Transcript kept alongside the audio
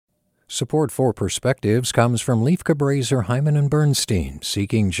Support for Perspectives comes from Leif Cabraser, Hyman and Bernstein,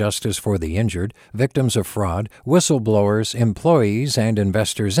 seeking justice for the injured, victims of fraud, whistleblowers, employees, and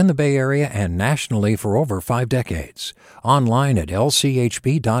investors in the Bay Area and nationally for over 5 decades. Online at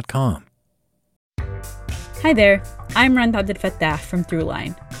lchb.com. Hi there, I'm Rand Abdel-Fattah from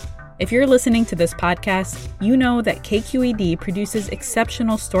Throughline. If you're listening to this podcast, you know that KQED produces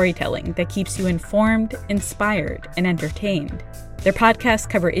exceptional storytelling that keeps you informed, inspired, and entertained. Their podcasts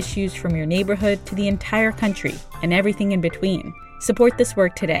cover issues from your neighborhood to the entire country and everything in between. Support this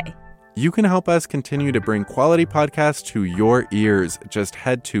work today. You can help us continue to bring quality podcasts to your ears. Just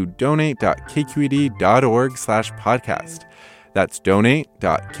head to donate.kqed.org/podcast. That's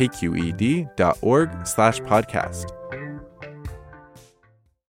donate.kqed.org/podcast.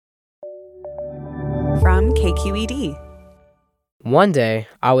 From KQED. One day,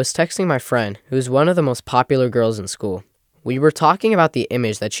 I was texting my friend, who's one of the most popular girls in school. We were talking about the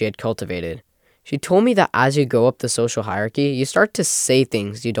image that she had cultivated. She told me that as you go up the social hierarchy, you start to say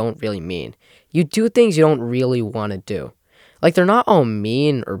things you don't really mean. You do things you don't really want to do. Like, they're not all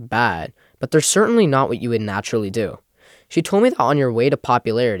mean or bad, but they're certainly not what you would naturally do. She told me that on your way to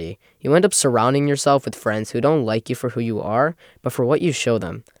popularity, you end up surrounding yourself with friends who don't like you for who you are, but for what you show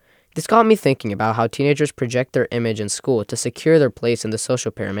them. This got me thinking about how teenagers project their image in school to secure their place in the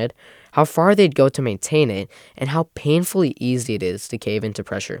social pyramid, how far they'd go to maintain it, and how painfully easy it is to cave into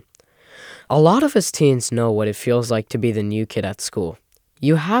pressure. A lot of us teens know what it feels like to be the new kid at school.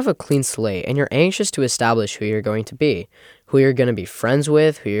 You have a clean slate and you're anxious to establish who you're going to be, who you're going to be friends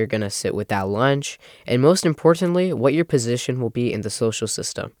with, who you're going to sit with at lunch, and most importantly, what your position will be in the social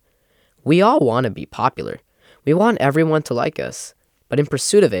system. We all want to be popular. We want everyone to like us. But in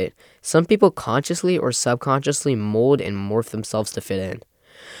pursuit of it, some people consciously or subconsciously mold and morph themselves to fit in.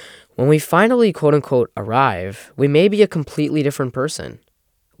 When we finally quote-unquote arrive, we may be a completely different person.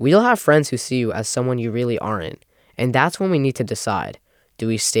 We'll have friends who see you as someone you really aren't, and that's when we need to decide, do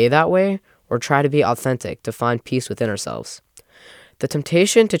we stay that way or try to be authentic to find peace within ourselves? The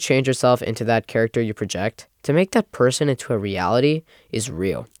temptation to change yourself into that character you project, to make that person into a reality, is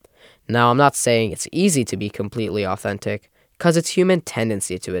real. Now, I'm not saying it's easy to be completely authentic, because it's human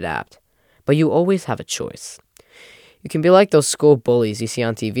tendency to adapt. But you always have a choice. You can be like those school bullies you see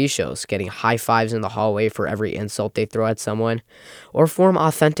on TV shows, getting high fives in the hallway for every insult they throw at someone, or form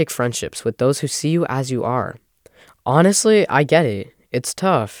authentic friendships with those who see you as you are. Honestly, I get it. It's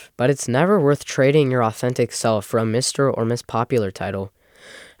tough, but it's never worth trading your authentic self for a Mr. or Miss Popular title.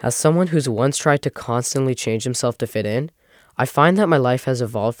 As someone who's once tried to constantly change himself to fit in, I find that my life has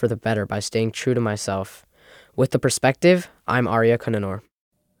evolved for the better by staying true to myself. With The Perspective, I'm Arya Konanur.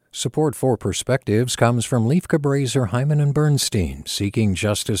 Support for Perspectives comes from Leif Cabraser, Hyman and Bernstein, seeking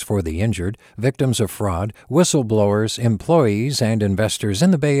justice for the injured, victims of fraud, whistleblowers, employees, and investors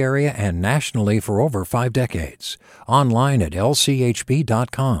in the Bay Area and nationally for over 5 decades. Online at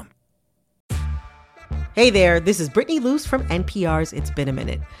lchb.com. Hey there, this is Brittany Luce from NPR's It's Been a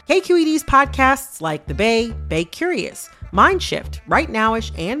Minute. KQED's podcasts like The Bay Curious, Mind Shift, Right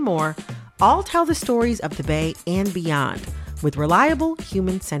Nowish, and more all tell the stories of the Bay and beyond with reliable,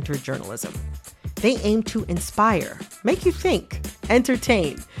 human-centered journalism. They aim to inspire, make you think,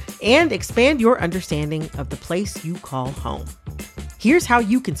 entertain, and expand your understanding of the place you call home. Here's how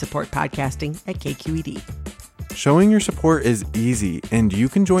you can support podcasting at KQED. Showing your support is easy, and you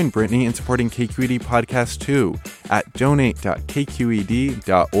can join Brittany in supporting KQED Podcast too at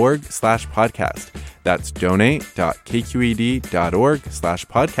donate.kqed.org/podcast. That's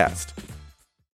donate.kqed.org/podcast.